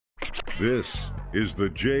This is the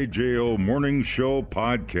JJO Morning Show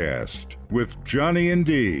podcast with Johnny and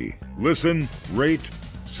D. Listen, rate,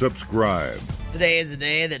 subscribe. Today is a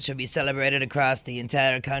day that should be celebrated across the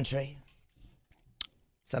entire country.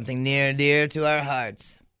 Something near and dear to our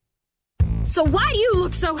hearts. So why do you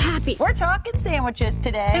look so happy? We're talking sandwiches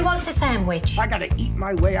today. Who wants a sandwich? I gotta eat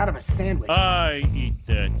my way out of a sandwich. I eat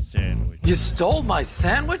that sandwich. You stole my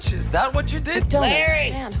sandwich? Is that what you did?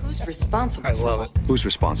 Larry! Man, who's responsible? I love it. Who's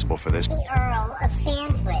responsible for this? The Earl of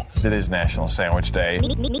Sandwich. It is National Sandwich Day.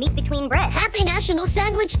 Meet between bread. Happy National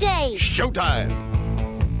Sandwich Day. Showtime!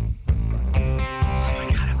 Oh my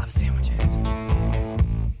God, I love sandwiches.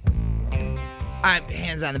 I'm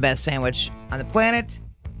hands on the best sandwich on the planet.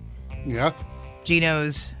 Yeah.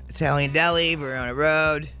 Gino's Italian Deli, Verona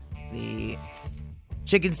Road. The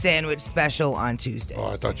chicken sandwich special on Tuesdays. Oh,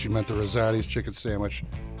 I thought you meant the Rosati's chicken sandwich.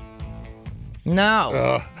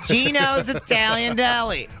 No. Gino's Italian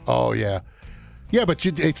Deli. Oh, yeah. Yeah, but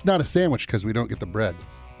it's not a sandwich because we don't get the bread.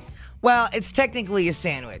 Well, it's technically a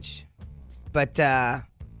sandwich. But,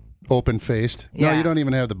 Open-faced. Yeah. No, you don't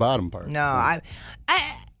even have the bottom part. no, I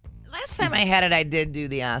last time I had it, I did do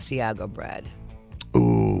the Asiago bread.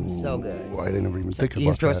 Ooh. So good. I didn't even think You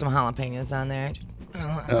about can throw that. some jalapenos on there.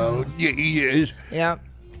 Oh, yes. Yep.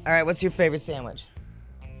 All right, what's your favorite sandwich?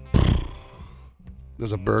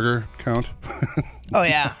 Does a burger count? Oh,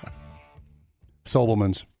 yeah.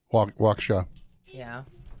 Sobelman's, Waukesha. Yeah.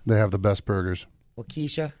 They have the best burgers.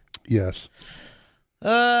 Waukesha. Yes.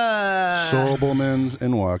 Sobelman's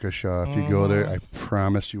in Waukesha. If you go there, I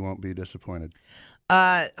promise you won't be disappointed.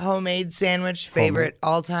 Homemade sandwich, favorite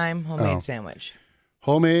all-time homemade sandwich.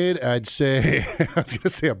 Homemade, I'd say, I was going to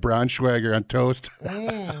say a Braunschweiger on toast.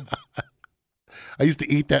 I used to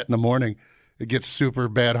eat that in the morning. It gets super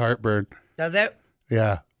bad heartburn. Does it?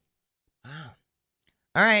 Yeah. All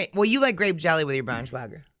right. Well, you like grape jelly with your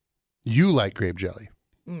Braunschweiger. You like grape jelly.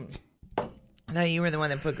 I thought you were the one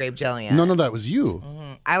that put grape jelly on. No, that was you.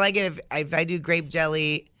 I like it if I do grape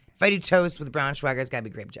jelly. If I do toast with Braunschweiger, it's got to be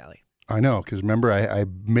grape jelly. I know, because remember, I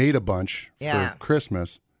made a bunch Yeah. for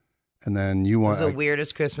Christmas, and then you It want. was the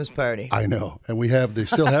weirdest Christmas party. I know, and they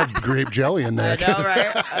still have grape jelly in there. I know,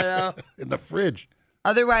 right? I know. In the fridge.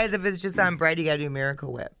 Otherwise, if it's just on bread, you got to do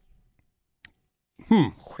Miracle Whip.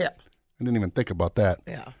 Whip. I didn't even think about that.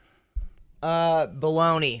 Yeah.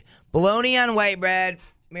 Bologna. Bologna on white bread.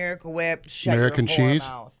 Miracle Whip. Shut American your whore cheese?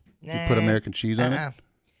 mouth. You put American cheese on it?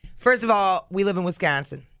 First of all, we live in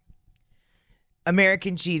Wisconsin.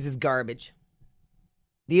 American cheese is garbage.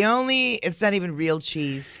 It's not even real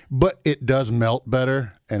cheese. But it does melt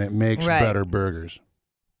better, and it makes Right. better burgers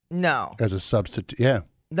No. as a substitute. Yeah.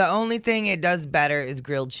 The only thing it does better is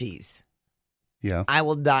grilled cheese. Yeah. I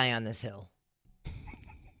will die on this hill.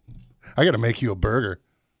 I got to make you a burger.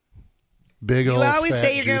 Big old You always fat,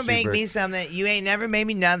 say you're going to juicy make burger. me something. You ain't never made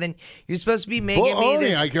me nothing. You're supposed to be making Well, me only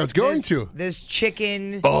this. I was going to. This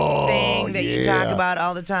chicken Oh, thing that you talk yeah. about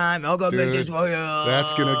all the time. I'll go make this Dude, for you.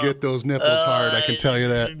 That's going to get those nipples hard, I can tell you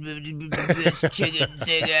that. Best chicken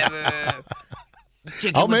thing ever.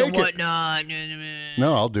 Chicken I'll with make the it. whatnot.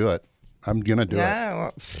 No, I'll do it. I'm going to do it.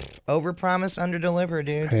 Yeah, well, overpromise, underdeliver,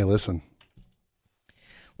 dude. Hey, listen.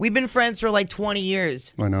 We've been friends for like 20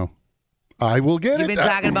 years. I know. I will get You've it. been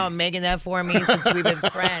talking about making that for me since we've been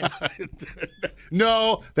friends.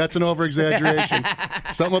 No, that's an over-exaggeration.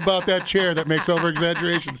 Something about that chair that makes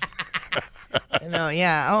over-exaggerations. No,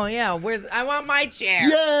 yeah. Oh, yeah. I want my chair.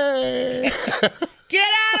 Yay! Get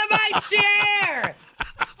out of my chair!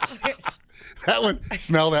 That one.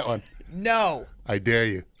 Smell that one. No. I dare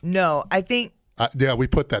you. No, I think Yeah, we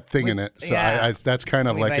put that thing in it. So yeah. that's kind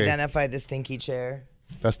of we've like identified the stinky chair.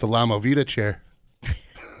 that's the La Movida chair.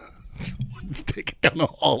 Take it down the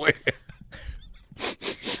hallway.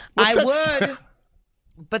 I would,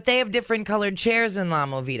 but they have different colored chairs in La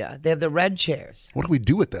Movida. They have the red chairs. What do we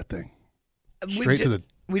do with that thing? Straight to the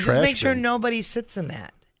We trash just make sure bin. nobody sits in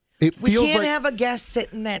that. It We feels can't like have a guest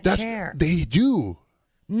sit in that that's chair. they do.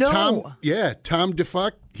 No. Tom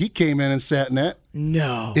DeFuck, he came in and sat in that.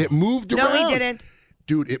 No. It moved around. No, he didn't.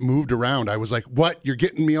 Dude, it moved around. I was like, what? You're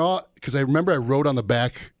getting me all? Because I remember I wrote on the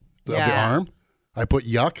back of the Yeah. arm. I put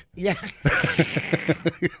yuck. Yeah.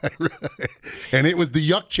 And it was the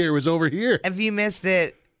yuck chair was over here. If you missed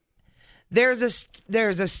it, there's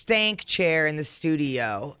a stank chair in the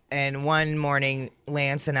studio, and one morning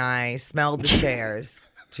Lance and I smelled the chairs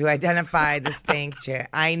to identify the stank chair.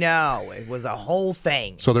 I know it was a whole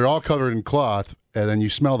thing. So they're all covered in cloth, and then you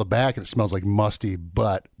smell the back, and it smells like musty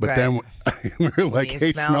butt. But Right. then we're like, you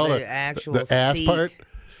hey, smell smell the the actual ass seat. part.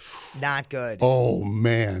 Not good. Oh,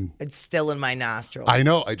 man. It's still in my nostrils. I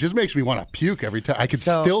know. It just makes me want to puke every time. I can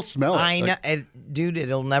still smell it. I know. Like, Dude,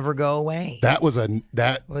 it'll never go away. that was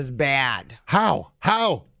bad. How?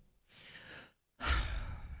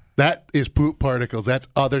 That is poop particles. That's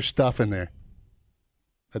other stuff in there.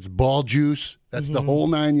 That's ball juice. That's the whole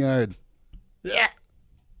 9 yards. Yeah.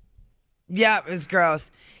 Yeah, it's gross.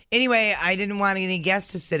 Anyway, I didn't want any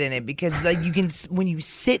guests to sit in it because like you can when you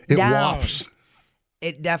sit It down, wafts.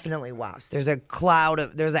 it definitely wafts. There's an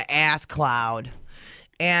ass cloud.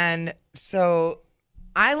 And so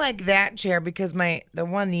I like that chair because the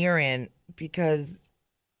one you're in, because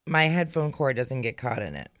my headphone cord doesn't get caught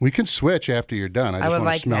in it. We can switch after you're done. I just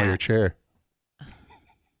want to smell your chair.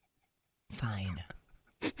 Fine.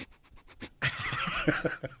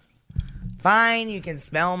 Fine, you can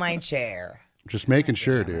smell my chair. Just making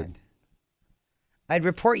sure, dude. I'd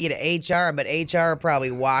report you to HR, but HR would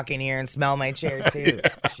probably walk in here and smell my chair too.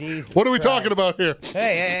 Jesus What are we Christ. talking about here?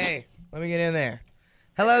 Hey. Let me get in there.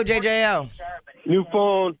 Hello, JJO. New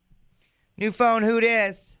phone. New phone, who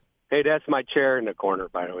dis? Hey, that's my chair in the corner,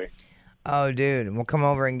 by the way. Oh, dude. We'll come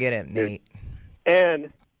over and get it, Nate.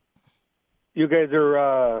 And you guys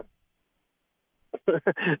are,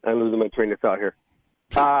 I'm losing my train of thought here.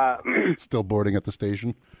 Still boarding at the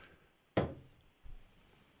station.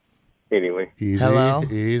 Anyway. Easy. Hello?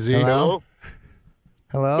 Easy. Hello?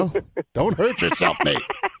 Hello? Don't hurt yourself, Nate.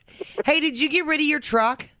 Hey, did you get rid of your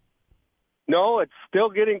truck? No, it's still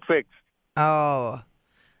getting fixed. Oh.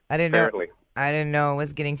 I didn't Apparently. know. I didn't know it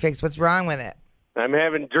was getting fixed. What's wrong with it? I'm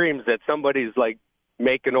having dreams that somebody's, like,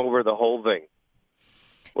 making over the whole thing.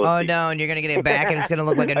 We'll see. No, and you're going to get it back and it's going to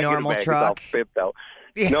look like a I get it normal back. It's truck? all pimped out.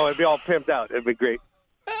 Yeah. No, it'd be all pimped out. It'd be great.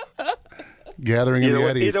 Gathering in the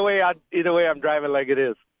eddies. Either way, I'm driving like it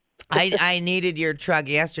is. I needed your truck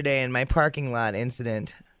yesterday in my parking lot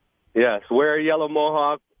incident. Yes, wear a yellow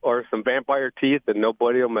mohawk or some vampire teeth, and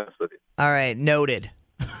nobody will mess with you. All right, noted.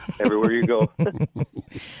 Everywhere you go. All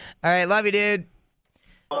right, love you, dude.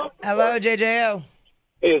 Hello, JJO.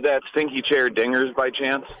 Hey, is that stinky chair dingers by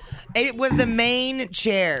chance? It was the main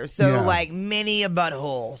chair, so Yeah. like many a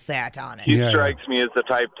butthole sat on it. He Yeah. strikes me as the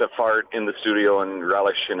type to fart in the studio and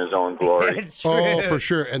relish in his own glory. It's true. Oh, for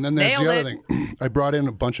sure. And then there's Nailed the other thing. I brought in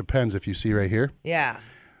a bunch of pens, if you see right here. Yeah.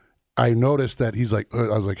 I noticed that he's like,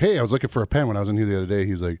 I was like, hey, I was looking for a pen when I was in here the other day.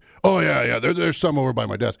 He's like, oh, yeah, there's some over by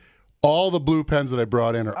my desk. All the blue pens that I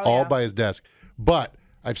brought in are all by his desk. But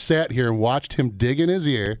I've sat here and watched him dig in his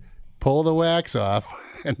ear, pull the wax off,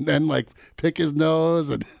 and then, like, pick his nose.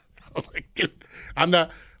 And I'm like, dude, I'm not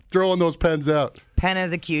throwing those pens out. Pen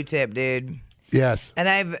as a Q-tip, dude. Yes. And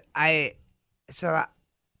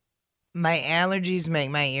my allergies make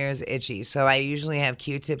my ears itchy, so I usually have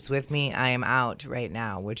Q-tips with me. I am out right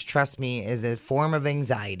now, which, trust me, is a form of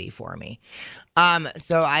anxiety for me.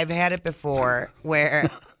 So I've had it before where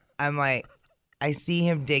I'm like, I see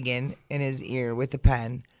him digging in his ear with the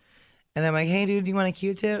pen, and I'm like, hey, dude, do you want a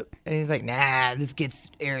Q-tip? And he's like, nah, this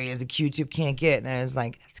gets areas a Q-tip can't get. And I was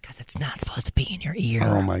like, that's because it's not supposed to be in your ear.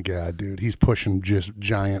 Oh, my God, dude. He's pushing just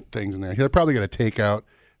giant things in there. He'll probably get a takeout.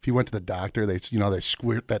 If he went to the doctor, they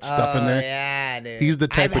squirt that stuff in there. Yeah, dude. He's the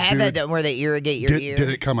type I've of had dude. that where they irrigate your ear. Did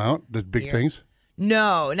it come out? The big things?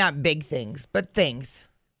 No, not big things, but things.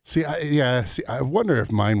 See, I wonder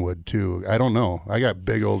if mine would too. I don't know. I got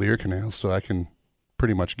big old ear canals, so I can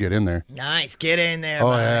pretty much get in there. Nice, get in there, Oh,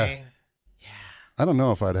 buddy. yeah. I don't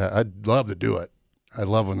know if I'd love to do it. I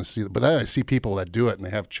love when I see it, but I see people that do it and they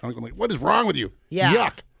have chunks. I'm like, what is wrong with you? Yeah.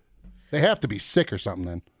 Yuck. They have to be sick or something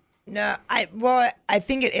then. No, I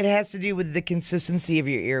think it has to do with the consistency of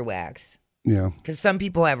your earwax. Yeah. Because some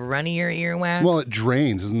people have runnier earwax. Well, it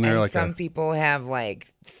drains, isn't there? and Like some people have like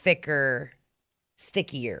thicker,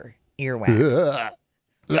 stickier earwax.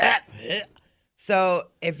 So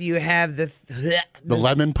if you have the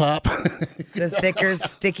lemon pop, the thicker,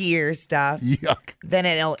 stickier stuff, yuck. then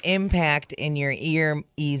it'll impact in your ear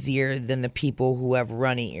easier than the people who have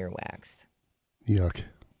runny earwax. Yuck.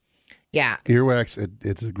 Yeah. Earwax,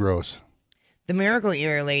 it's gross. The Miracle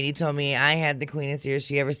Ear lady told me I had the cleanest ears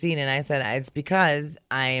she ever seen, and I said it's because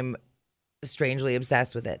I'm strangely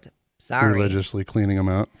obsessed with it. Sorry. Religiously cleaning them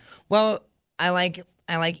out. Well, I like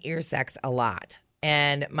ear sex a lot,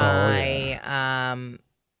 and my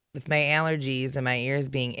with my allergies and my ears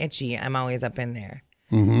being itchy, I'm always up in there.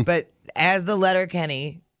 Mm-hmm. But as the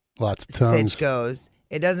Letterkenny Lots of tongues. sitch goes,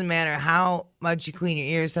 it doesn't matter how much you clean your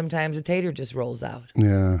ears. Sometimes a tater just rolls out.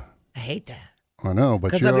 Yeah. I hate that. I know,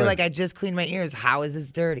 but Because I'll be like, I just cleaned my ears. How is this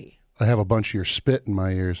dirty? I have a bunch of your spit in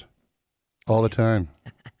my ears all the time.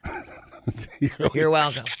 You're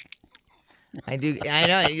welcome. I do. I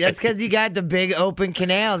know. That's because you got the big open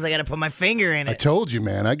canals. I got to put my finger in I it. told you,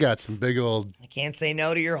 man. I got some big old I can't say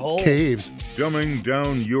no to your hole. caves. Dumbing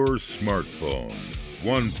down your smartphone.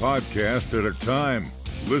 One podcast at a time.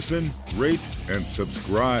 Listen, rate, and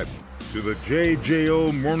subscribe to the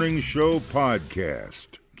JJO Morning Show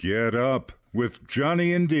podcast. Get up with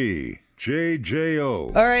Johnny and D.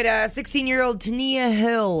 JJO. All right, 16-year-old Tania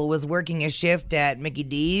Hill was working a shift at Mickey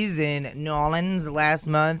D's in New Orleans last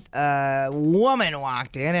month. A woman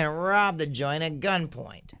walked in and robbed the joint at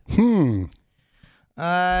gunpoint.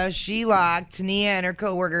 She locked Tania and her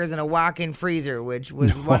coworkers in a walk-in freezer, which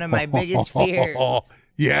was one of my biggest fears.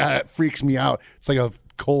 Yeah, it freaks me out. It's like a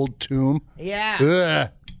cold tomb. Yeah.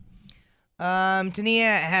 Ugh. Tania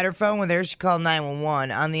had her phone with her. She called 911.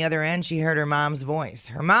 On the other end, she heard her mom's voice.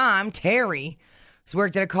 Her mom, Terry, has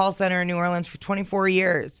worked at a call center in New Orleans for 24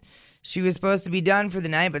 years. She was supposed to be done for the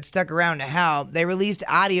night, but stuck around to help. They released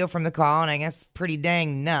audio from the call, and I guess pretty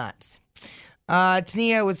dang nuts.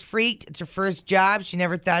 Tania was freaked. It's her first job. She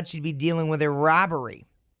never thought she'd be dealing with a robbery.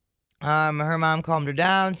 Her mom calmed her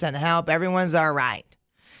down, sent help. Everyone's all right.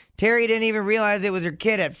 Terry didn't even realize it was her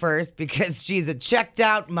kid at first because she's a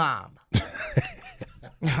checked-out mom.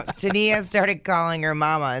 Tania started calling her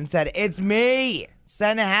mama and said, "It's me.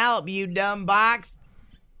 Send help, you dumb box."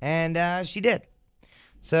 And she did.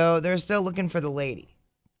 So they're still looking for the lady.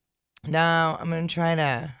 Now, I'm going to try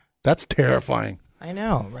to... That's terrifying. I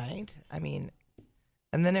know, right? I mean,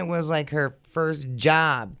 and then it was like her first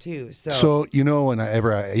job, too. So you know,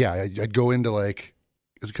 I'd go into like,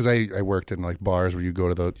 because I worked in like bars where you go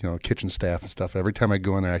to the kitchen staff and stuff. Every time I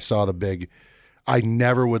go in there, I saw the big... I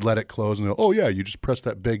never would let it close and go, oh, yeah, you just press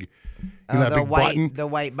that big, that big button. The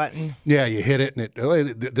white button. Yeah, you hit it,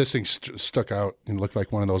 and this thing stuck out and looked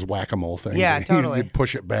like one of those whack-a-mole things. Yeah, and totally. You'd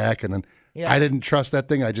push it back, and then Yeah. I didn't trust that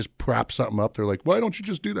thing. I just propped something up. They're like, why don't you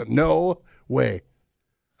just do that? No way.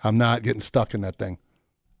 I'm not getting stuck in that thing.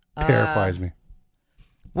 Terrifies me.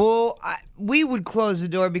 Well, we would close the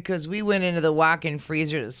door because we went into the walk-in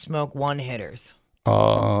freezer to smoke one-hitters.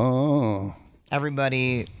 Oh.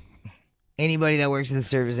 Anybody that works in the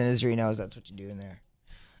service industry knows that's what you do in there.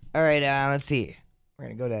 All right, let's see.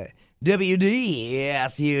 We're going to go to WD.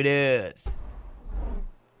 Yes, you does.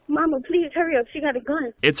 Mama, please hurry up. She got a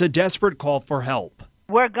gun. It's a desperate call for help.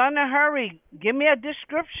 We're going to hurry. Give me a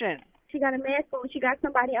description. She got a mask on. She got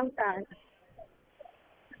somebody outside.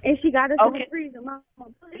 And she got us in the freezer. Mama,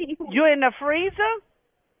 please. You in the freezer?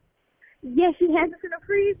 Yes, she has us in the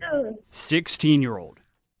freezer. 16-year-old.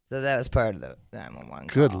 So that was part of the 911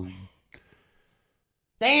 Good. call.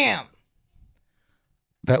 Damn.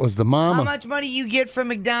 That was the mama. How much money you get from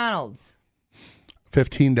McDonald's?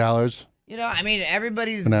 $15 You know, I mean,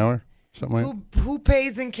 everybody's... an hour, something like that. Who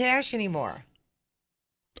pays in cash anymore?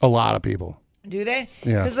 A lot of people. Do they?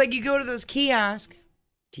 Yeah. Because, like, you go to those kiosks,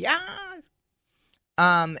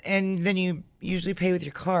 and then you usually pay with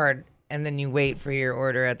your card, and then you wait for your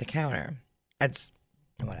order at the counter. That's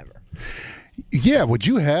whatever. Yeah, would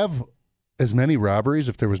you have as many robberies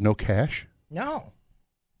if there was no cash? No.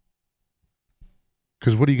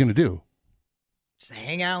 Because what are you going to do? Just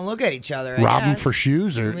hang out and look at each other. Rob them for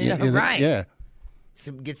shoes or right? Yeah.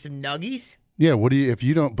 Get some nuggies. Yeah. What do you if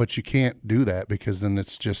you don't? But you can't do that because then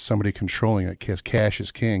it's just somebody controlling it. Because cash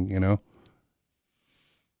is king. You know.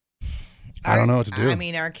 I don't know what to do. I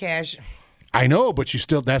mean, our cash. I know, but you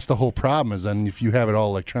still. That's the whole problem. Is then if you have it all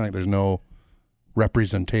electronic, there's no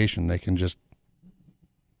representation. They can just.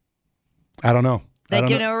 I don't know. They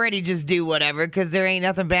can already just do whatever because there ain't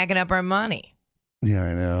nothing backing up our money. Yeah,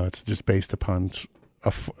 I know. It's just based upon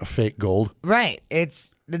a fake gold. Right.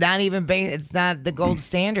 It's not even it's not the gold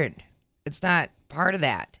standard. It's not part of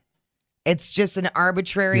that. It's just an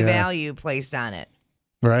arbitrary value placed on it.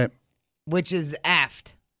 Right. Which is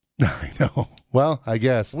effed. I know. Well, I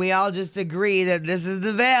guess. We all just agree that this is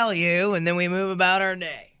the value, and then we move about our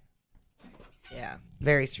day. Yeah.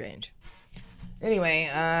 Very strange. Anyway,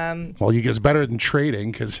 well, it's better than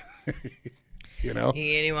trading because, you know.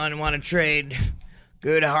 Anyone want to trade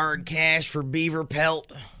good hard cash for beaver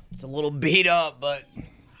pelt? It's a little beat up, but.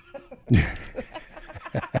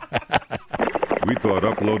 We thought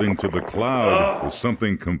uploading to the cloud was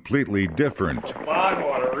something completely different.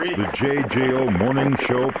 The JJO Morning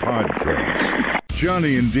Show Podcast.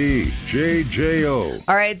 Johnny and D, JJO.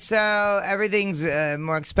 All right, so everything's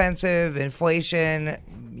more expensive, inflation,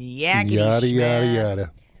 yada,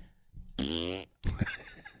 yada.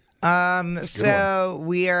 So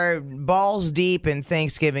we are balls deep in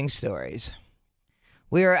Thanksgiving stories.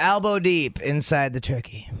 We are elbow deep inside the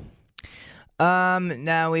turkey.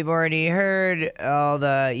 Now we've already heard all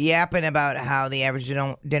the yapping about how the average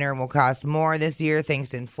dinner will cost more this year thanks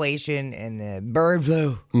to inflation and the bird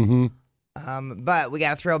flu. Mm-hmm. But we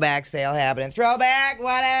got a throwback sale happening. Throwback,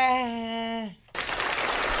 what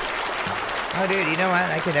Oh, dude, you know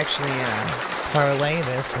what? I could actually parlay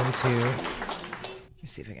this into... Let me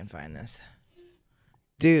see if I can find this.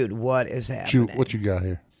 Dude, what is happening? What you got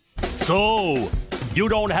here? So, you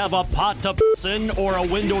don't have a pot to piss in or a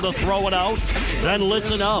window to throw it out? Then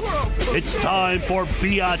listen up. It's time for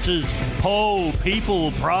Biatch's Po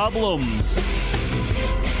People Problems.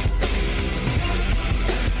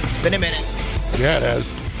 It's been a minute. Yeah, it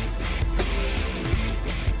has.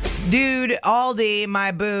 Dude, Aldi,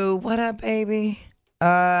 my boo. What up, baby? They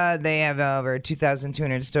have over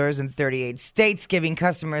 2,200 stores in 38 states, giving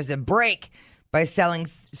customers a break by selling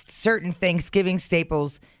certain Thanksgiving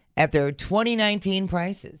staples at their 2019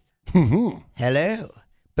 prices. Hello.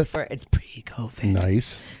 Before it's pre-COVID.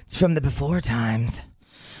 Nice. It's from the before times.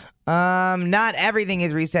 Not everything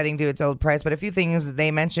is resetting to its old price, but a few things that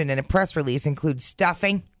they mentioned in a press release include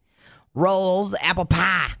stuffing, rolls, apple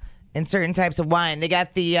pie, and certain types of wine. They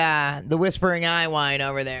got the Whispering Eye wine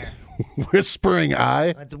over there. Whispering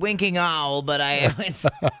Eye? It's Winking Owl, but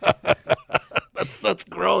That's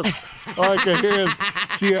gross. All I can hear is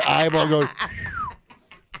see an eyeball go.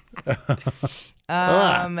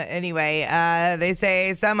 Anyway, they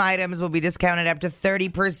say some items will be discounted up to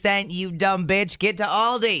 30%. You dumb bitch, get to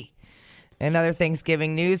Aldi. And other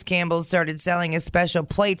Thanksgiving news, Campbell's started selling a special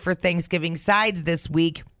plate for Thanksgiving sides this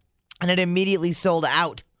week, and it immediately sold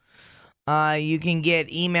out. You can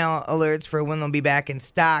get email alerts for when they'll be back in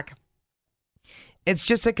stock. It's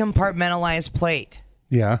just a compartmentalized plate.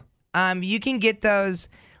 Yeah. You can get those,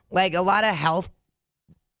 like a lot of health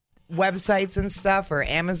websites and stuff, or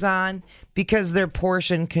Amazon, because they're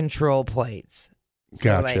portion control plates. So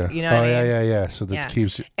Gotcha. Like, you know what I mean? Yeah. So that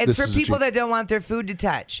keeps. It's for people that don't want their food to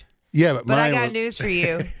touch. Yeah, but I got news for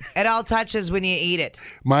you. It all touches when you eat it.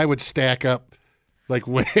 Mine would stack up like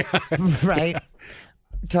way. Right.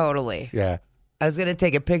 Totally. Yeah. I was going to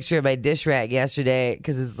take a picture of my dish rack yesterday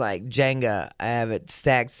because it's like Jenga. I have it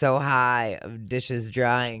stacked so high of dishes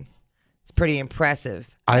drying. It's pretty impressive.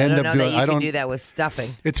 I don't know that you can do that with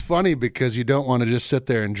stuffing. It's funny because you don't want to just sit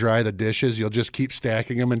there and dry the dishes. You'll just keep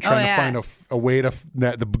stacking them and trying to find a way to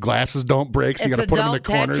that the glasses don't break. So you got to put them in the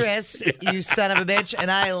corners. It's adult Tetris, you son of a bitch, and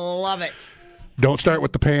I love it. Don't start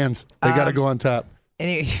with the pans. They got to go on top.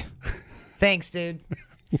 Anyway, thanks, dude.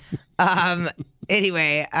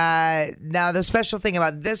 Anyway, now the special thing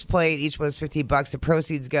about this plate, each was $15. The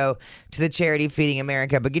proceeds go to the charity Feeding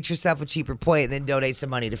America. But get yourself a cheaper plate and then donate some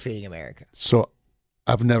money to Feeding America. So,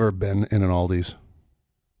 I've never been in an Aldi's.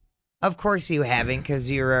 Of course you haven't,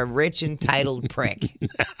 because you're a rich, entitled prick.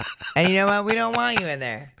 And you know what? We don't want you in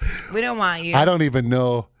there. We don't want you. I don't even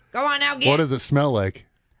know. Go on now, what does it smell like?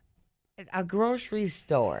 A grocery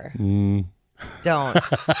store. Don't.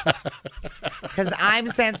 Because I'm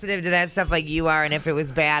sensitive to that stuff like you are, and if it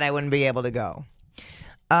was bad, I wouldn't be able to go.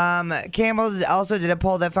 Campbell's also did a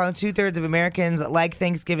poll that found 2/3 of Americans like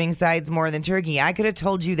Thanksgiving sides more than turkey. I could have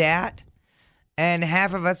told you that, and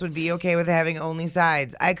half of us would be okay with having only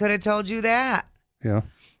sides. I could have told you that. Yeah.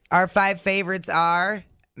 Our 5 favorites are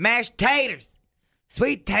mashed taters,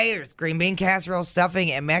 sweet taters, green bean casserole, stuffing,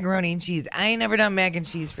 and macaroni and cheese. I ain't never done mac and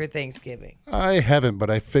cheese for Thanksgiving. I haven't, but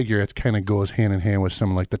I figure it kind of goes hand in hand with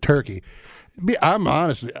something like the turkey. I'm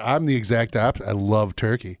the exact opposite. I love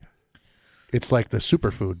turkey. It's like the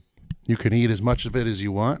superfood. You can eat as much of it as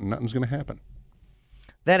you want, and nothing's going to happen.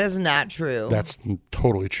 That is not true. That's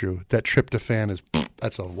totally true. That tryptophan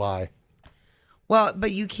that's a lie. Well,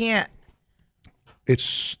 but you can't.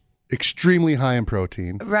 It's extremely high in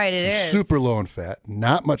protein. Right, it is. Super low in fat,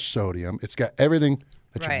 not much sodium. It's got everything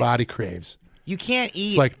that your body craves. You can't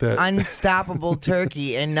eat like the unstoppable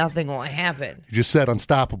turkey and nothing will happen. You just said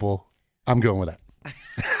unstoppable. I'm going with that.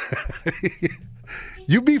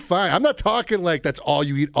 You'd be fine. I'm not talking like that's all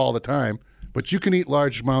you eat all the time, but you can eat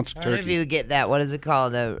large amounts of turkey. I wonder if you get that. What is it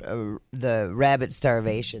called? The rabbit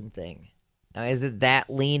starvation thing. Now, is it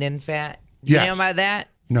that lean and fat? Do you know about that?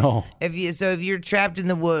 No. If you're trapped in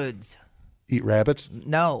the woods. Eat rabbits?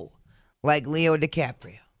 No. Like Leo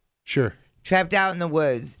DiCaprio. Sure. Trapped out in the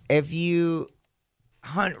woods. If you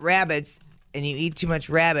hunt rabbits and you eat too much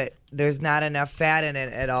rabbit, there's not enough fat in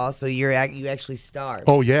it at all, so you actually starve.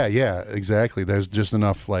 Oh, yeah, exactly. There's just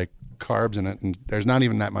enough like carbs in it, and there's not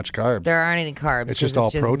even that much carbs. There aren't any carbs. It's just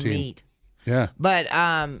all protein. Meat. Yeah. But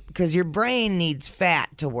because your brain needs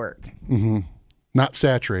fat to work. Mm-hmm. Not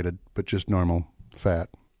saturated, but just normal fat.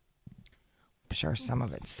 sure some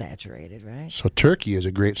of it's saturated, right? So turkey is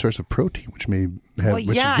a great source of protein, which may have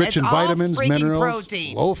rich in vitamins, all freaking minerals,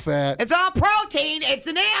 protein. low fat. It's all protein. It's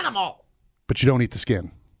an animal. But you don't eat the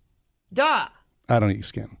skin. Duh. I don't eat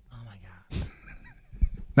skin. Oh, my God.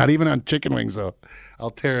 Not even on chicken wings, though.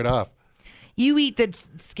 I'll tear it off. You eat the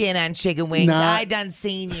skin on chicken wings. I done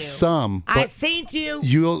seen you. Some. I seen you.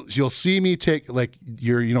 You'll see me take, like,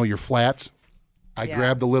 your flats. I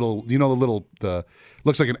grab the little,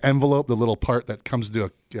 looks like an envelope, the little part that comes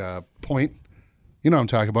to a point. You know what I'm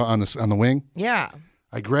talking about on the wing? Yeah.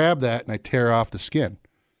 I grab that and I tear off the skin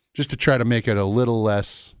just to try to make it a little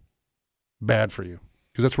less bad for you.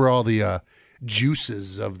 Because that's where all the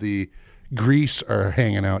juices of the grease are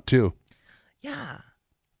hanging out, too. Yeah.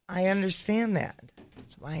 I understand that.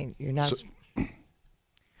 That's why you're not.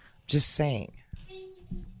 Just saying.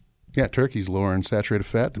 Yeah, turkey's lower in saturated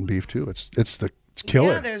fat than beef, too. It's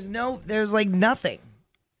killer. Yeah, there's like nothing.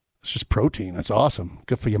 It's just protein. That's awesome.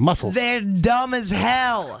 Good for your muscles. They're dumb as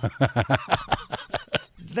hell.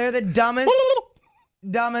 They're the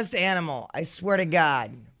dumbest animal. I swear to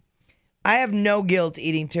God. I have no guilt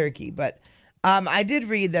eating turkey, but I did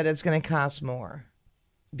read that it's going to cost more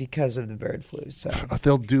because of the bird flu. So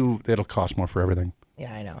it'll cost more for everything.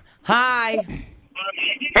 Yeah, I know. Hi.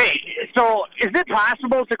 Hey, so is it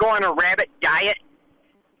possible to go on a rabbit diet?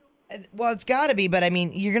 Well, it's got to be, but I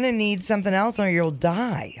mean, you're going to need something else or you'll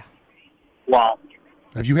die. Well,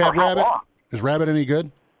 have you had rabbit? Is rabbit any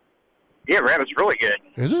good? Yeah, rabbit's really good.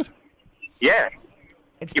 Is it? Yeah.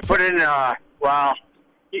 You put it in, my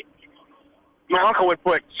uncle would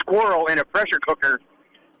put squirrel in a pressure cooker.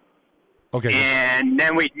 Okay. And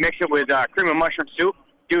then we'd mix it with cream of mushroom soup.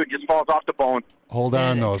 Dude, it just falls off the bone. Hold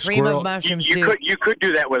on, though. Cream of mushroom soup. You could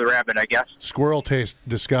do that with rabbit, I guess. Squirrel tastes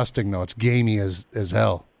disgusting, though. It's gamey as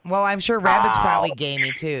hell. Well, I'm sure rabbit's probably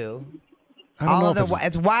gamey, too.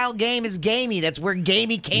 It's wild game is gamey. That's where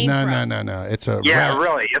gamey came from. No. It's a rat.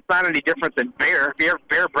 Really. It's not any different than bear. Have you ever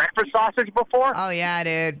bear breakfast sausage before? Oh, yeah,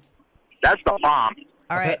 dude. That's the bomb.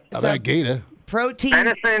 All right. I've had gator. Protein.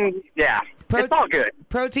 Venison, yeah. It's all good.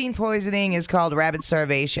 Protein poisoning is called rabbit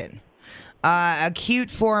starvation. Acute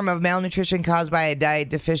form of malnutrition caused by a diet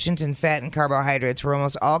deficient in fat and carbohydrates, where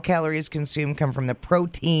almost all calories consumed come from the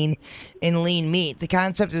protein in lean meat. The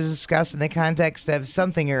concept is discussed in the context of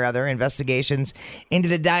something or other investigations into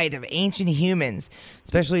the diet of ancient humans,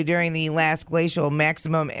 especially during the last glacial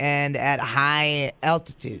maximum and at high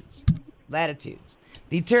latitudes.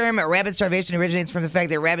 The term rabbit starvation originates from the fact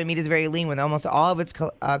that rabbit meat is very lean, with almost all of its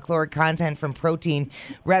caloric content from protein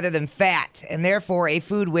rather than fat, and therefore a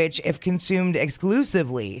food which, if consumed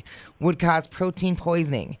exclusively, would cause protein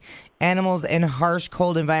poisoning. Animals in harsh,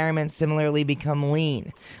 cold environments similarly become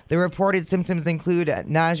lean. The reported symptoms include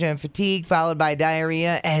nausea and fatigue, followed by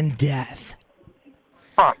diarrhea and death.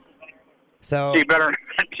 Huh. So you better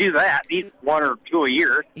do that. Eat one or two a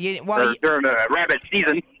year during the rabbit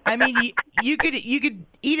season. I mean, you could eat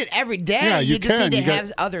it every day. Yeah, you just can. need to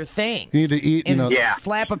have other things. You need to eat, and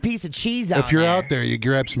slap a piece of cheese on If you're there. out there, you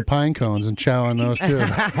grab some pine cones and chow on those, too.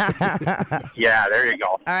 Yeah, there you go.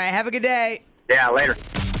 All right, have a good day. Yeah, later.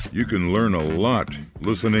 You can learn a lot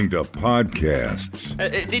listening to podcasts.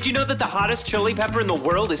 Did you know that the hottest chili pepper in the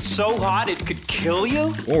world is so hot it could kill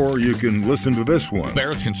you? Or you can listen to this one.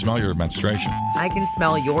 Bears can smell your menstruation. I can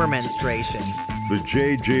smell your menstruation. The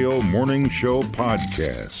JJO Morning Show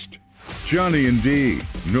Podcast. Johnny and D,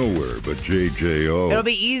 nowhere but JJO. It'll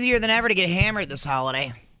be easier than ever to get hammered this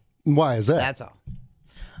holiday. Why is that? That's all.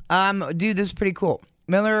 Dude, this is pretty cool.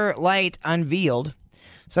 Miller Lite unveiled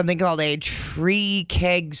something called a tree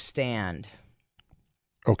keg stand.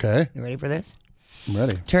 Okay. You ready for this? I'm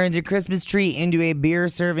ready. Turns a Christmas tree into a beer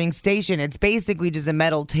serving station. It's basically just a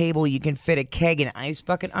metal table you can fit a keg and ice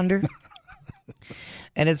bucket under.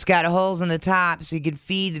 And it's got holes in the top so you can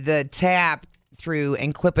feed the tap through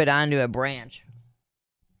and clip it onto a branch.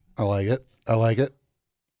 I like it.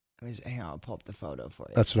 Hang on, I'll pull up the photo for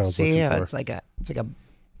you. That's what I was looking for. It's like a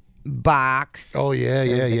box. Oh yeah.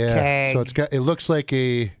 Keg. So it looks like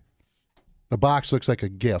the box looks like a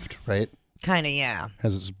gift, right? Kind of, yeah.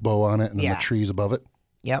 Has its bow on it and then the trees above it.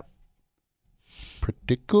 Yep.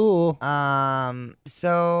 Pretty cool.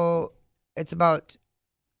 So it's about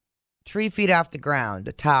 3 feet off the ground.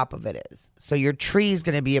 The top of it is. So your tree is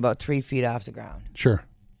going to be about 3 feet off the ground. Sure,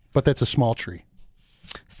 but that's a small tree.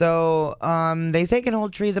 So they say it can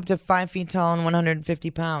hold trees up to 5 feet tall and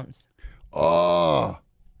 150 pounds. Oh,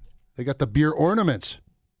 they got the beer ornaments.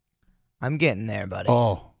 I'm getting there, buddy.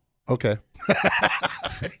 Oh, okay.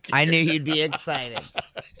 I knew you'd be excited.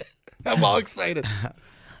 I'm all excited.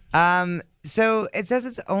 So it says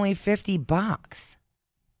it's only $50.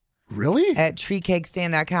 Really? At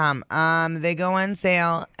treecakestand.com. They go on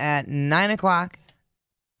sale at 9 o'clock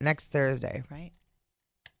next Thursday, right?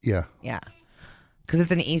 Yeah. Yeah. Because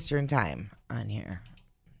it's an Eastern time on here.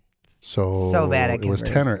 So bad at it was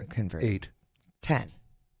 10 or 8? 10.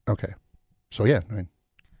 Okay. So, yeah, 9.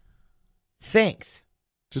 Thanks.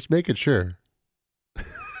 Just making sure.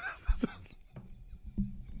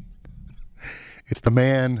 It's the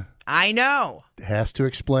man. I know. Has to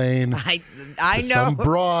explain. I to know. Some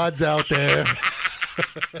broads out there.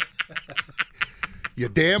 You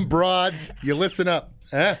damn broads. You listen up.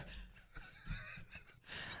 Huh?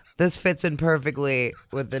 This fits in perfectly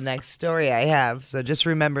with the next story I have. So just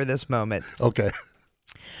remember this moment. Okay.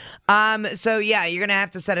 So yeah, you're gonna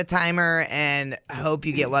have to set a timer and hope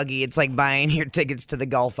you get lucky. It's like buying your tickets to the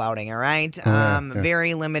golf outing, all right?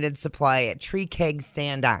 Very limited supply at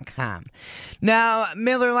treecakestand.com. Now,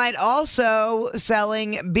 Miller Lite also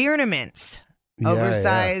selling beer ornaments.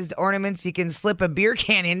 Oversized ornaments you can slip a beer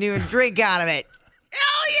can into and drink out of it.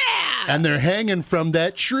 Hell yeah! And they're hanging from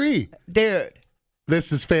that tree. Dude.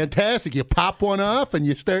 This is fantastic. You pop one off and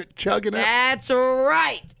you start chugging it. That's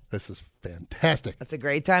right. This is fantastic. That's a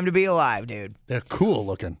great time to be alive, dude. They're cool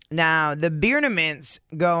looking. Now, the beer ornaments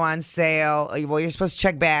go on sale. Well, you're supposed to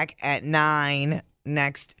check back at 9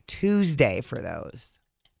 next Tuesday for those.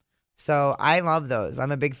 So I love those.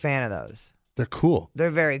 I'm a big fan of those. They're cool.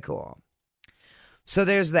 They're very cool. So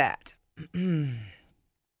there's that.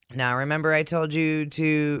 Now, remember I told you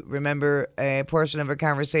to remember a portion of a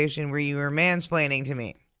conversation where you were mansplaining to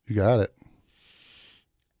me. You got it.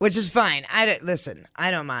 Which is fine. Listen,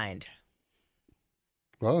 I don't mind.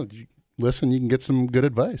 Well, listen, you can get some good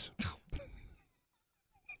advice.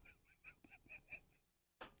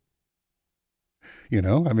 You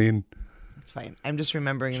know, I mean. It's fine. I'm just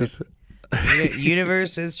remembering that the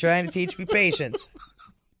universe is trying to teach me patience.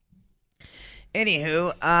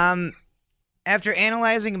 Anywho, after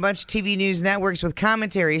analyzing a bunch of TV news networks with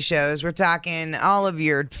commentary shows, we're talking all of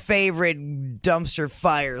your favorite dumpster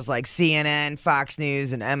fires like CNN, Fox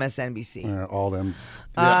News, and MSNBC. All them.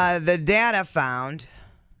 Yeah. The data found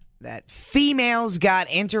that females got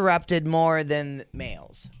interrupted more than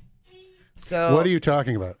males. So what are you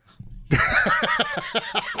talking about?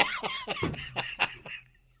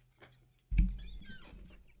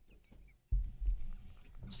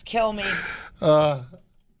 Just kill me.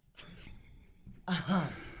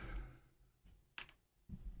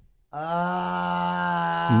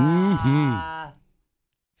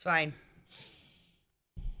 It's fine.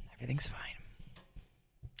 Everything's fine.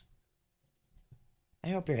 I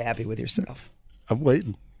hope you're happy with yourself. I'm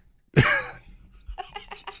waiting.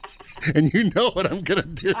 And you know what I'm going to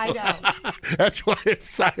do. I know. That's why it's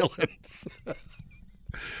silence. I'm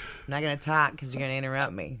not going to talk because you're going to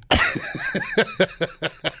interrupt me.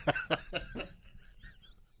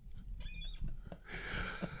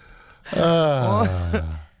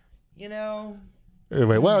 You know.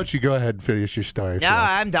 Anyway, why don't you go ahead and finish your story? No,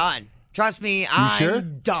 I'm done. Trust me,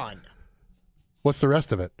 I'm done. What's the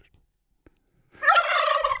rest of it?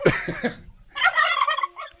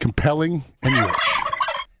 Compelling and rich.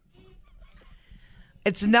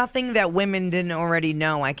 It's nothing that women didn't already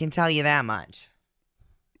know. I can tell you that much.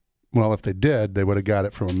 Well, if they did, they would have got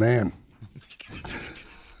it from a man.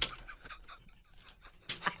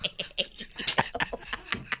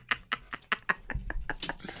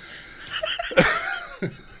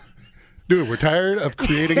 Dude, we're tired of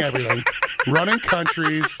creating everything. Running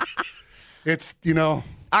countries. It's, you know.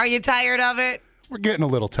 Are you tired of it? We're getting a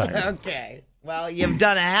little tired. Okay. Well, you've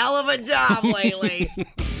done a hell of a job lately.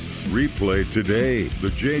 Replay today the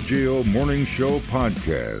JJO Morning Show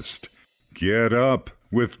podcast. Get up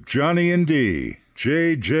with Johnny and D.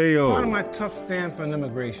 JJO. Part of my tough stance on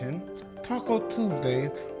immigration, Taco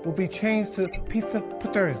Tuesdays will be changed to Pizza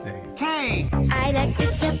Thursdays. Hey! I like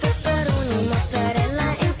pizza, pepperoni,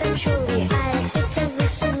 mozzarella, and anchovy. I like pizza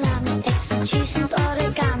with salami, eggs and cheese and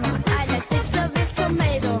oregano. I like pizza with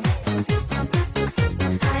tomato.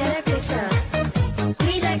 I like pizza.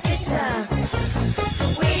 We like pizza.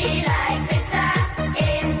 We like pizza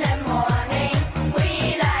in the morning. We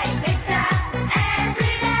like pizza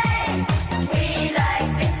every day. We like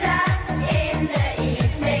pizza in the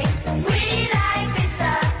evening. We like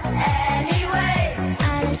pizza anyway.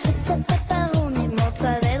 I like pizza, pepperoni,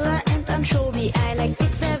 mozzarella and anchovy. I like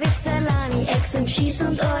pizza with salami, eggs and cheese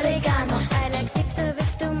and oregano. I like pizza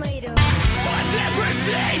with tomato. But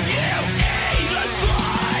everything you eat a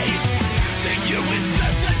slice. To you is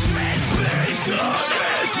just a trend. Pizza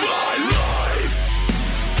is my life.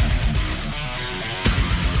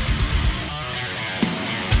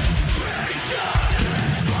 Pizza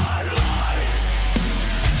is my life.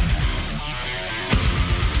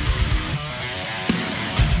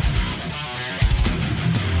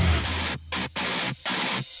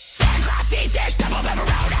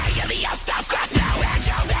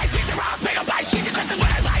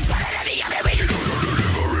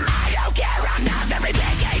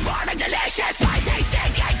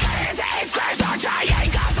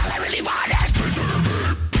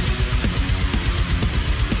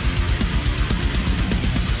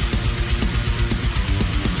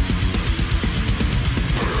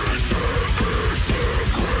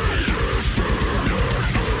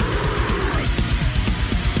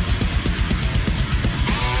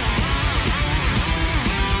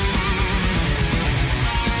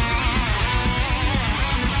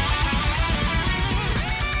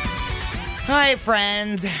 Hi,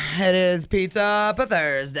 friends. It is Pizza for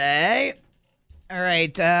Thursday. All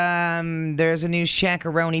right. There's a new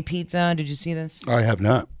Shaq-a-Roni pizza. Did you see this? I have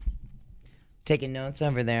not. Taking notes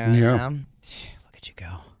over there. Yeah. Look at you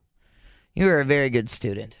go. You were a very good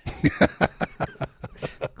student.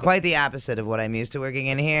 Quite the opposite of what I'm used to working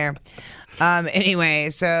in here. Anyway,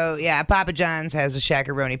 so yeah, Papa John's has a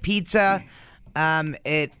Shaq-a-Roni pizza.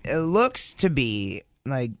 It looks to be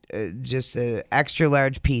like just an extra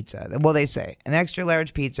large pizza. Well, they say an extra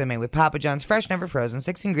large pizza made with Papa John's fresh, never frozen,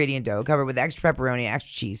 6-ingredient dough covered with extra pepperoni,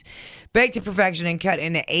 extra cheese, baked to perfection and cut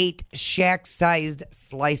into 8 Shaq-sized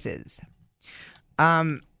slices.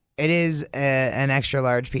 It is an extra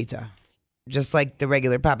large pizza, just like the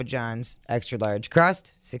regular Papa John's extra large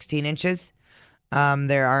crust, 16 inches.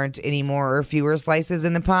 There aren't any more or fewer slices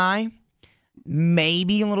in the pie.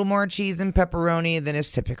 Maybe a little more cheese and pepperoni than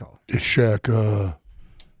is typical. Is Shaq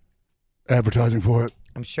advertising for it?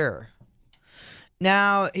 I'm sure.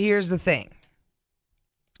 Now, here's the thing.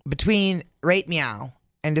 Between Rate Meow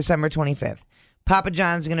and December 25th, Papa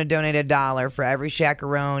John's is going to donate $1 for every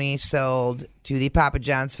Shaq-a-Roni sold to the Papa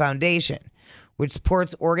John's Foundation, which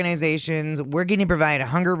supports organizations working to provide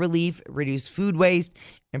hunger relief, reduce food waste,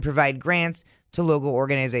 and provide grants to local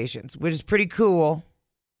organizations, which is pretty cool.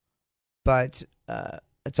 But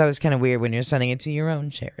it's always kind of weird when you're sending it to your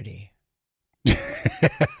own charity.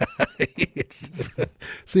 It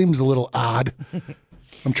seems a little odd.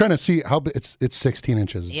 I'm trying to see how it's 16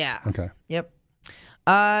 inches. Yeah. Okay. Yep.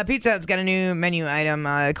 Pizza Hut's got a new menu item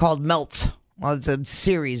called Melts. Well, it's a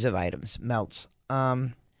series of items. Melts.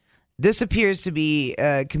 This appears to be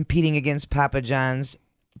competing against Papa John's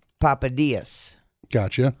Papadillas.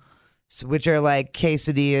 Gotcha. Which are like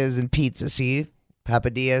quesadillas and pizza. See?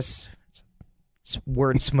 Papadillas. It's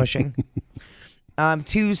word smushing.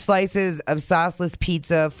 2 slices of sauceless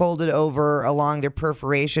pizza folded over along their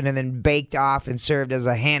perforation and then baked off and served as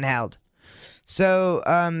a handheld. So,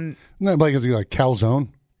 not like it's like calzone.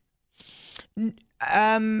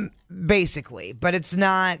 Basically, but it's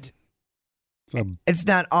not. It's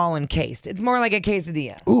not all encased. It's more like a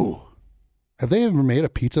quesadilla. Ooh, have they ever made a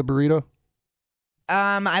pizza burrito?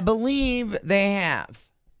 I believe they have.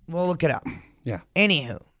 We'll look it up. Yeah.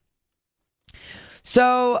 Anywho.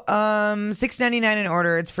 So, $6.99 an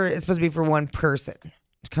order. It's supposed to be for one person.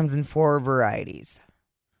 It comes in 4 varieties.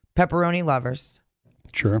 Pepperoni lovers.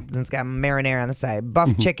 Sure. Then it's got marinara on the side.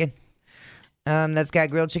 Buff chicken. That's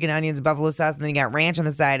got grilled chicken, onions, buffalo sauce, and then you got ranch on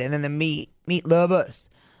the side, and then the meat lovers.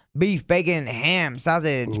 Beef, bacon, ham,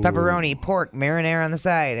 sausage, pepperoni, pork, marinara on the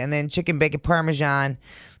side, and then chicken, bacon, parmesan,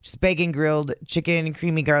 just bacon, grilled chicken,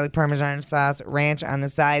 creamy garlic parmesan sauce, ranch on the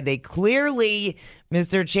side. They clearly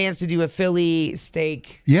missed their chance to do a Philly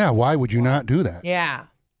steak. Yeah, why would you not do that? Yeah.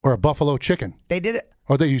 Or a buffalo chicken. They did it.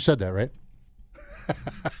 Oh, you said that, right?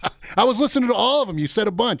 I was listening to all of them. You said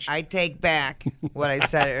a bunch. I take back what I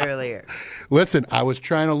said earlier. Listen, I was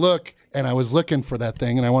trying to look, and I was looking for that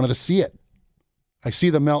thing, and I wanted to see it. I see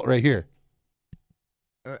the melt right here.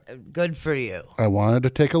 Good for you. I wanted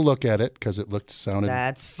to take a look at it because it sounded.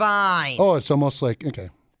 That's fine. Oh, it's almost like,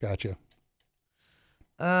 okay, gotcha.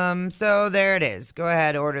 So there it is. Go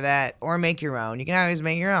ahead, order that, or make your own. You can always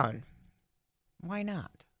make your own. Why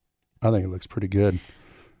not? I think it looks pretty good.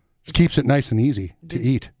 It keeps it nice and easy to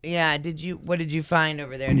eat. Yeah. What did you find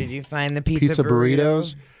over there? Did you find the pizza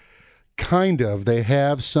burritos? Kind of. They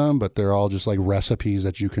have some, but they're all just like recipes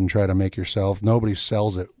that you can try to make yourself. Nobody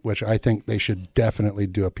sells it, which I think they should definitely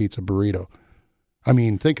do a pizza burrito. I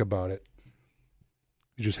mean, think about it.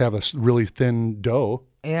 You just have a really thin dough.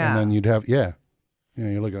 Yeah. And then you'd have, yeah,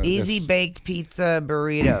 you look at easy baked pizza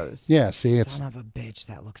burritos. Yeah, see, it's. Son of a bitch,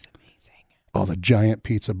 that looks amazing. Oh, the giant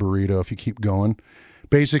pizza burrito, if you keep going.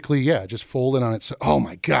 Basically, yeah, just fold it on its. Oh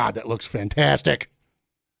my God, that looks fantastic.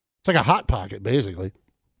 It's like a Hot Pocket, basically.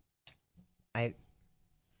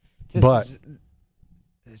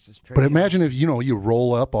 This is pretty. But imagine if you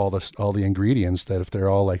roll up all the ingredients, that if they're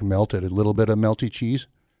all like melted, a little bit of melty cheese,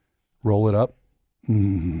 roll it up.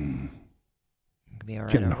 Getting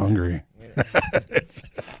hungry.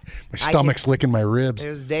 My stomach's licking my ribs.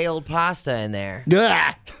 There's day-old pasta in there.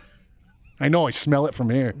 Yeah, I know. I smell it from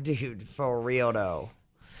here, dude. For real though.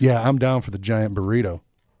 Yeah, I'm down for the giant burrito.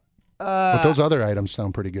 But those other items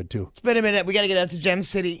sound pretty good too. It's been a minute. We got to get out to Gem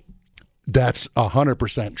City. That's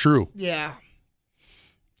 100% true. Yeah.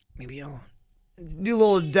 Maybe I'll do a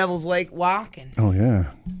little Devil's Lake walk. Oh,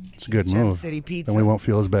 yeah. It's a good Gem move. City pizza. Then we won't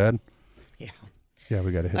feel as bad. Yeah. Yeah,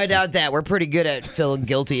 we got to hit I doubt that. We're pretty good at feeling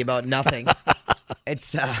guilty about nothing.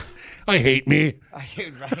 It's, I hate me.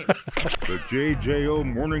 Dude, right. The JJO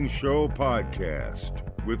Morning Show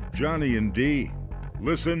podcast with Johnny and D.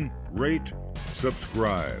 Listen, rate,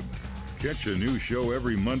 subscribe. Catch a new show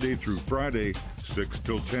every Monday through Friday, 6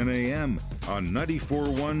 till 10 a.m. on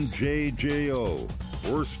 94.1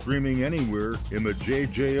 JJO or streaming anywhere in the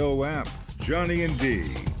JJO app. Johnny and D,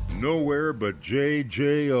 nowhere but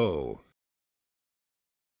JJO.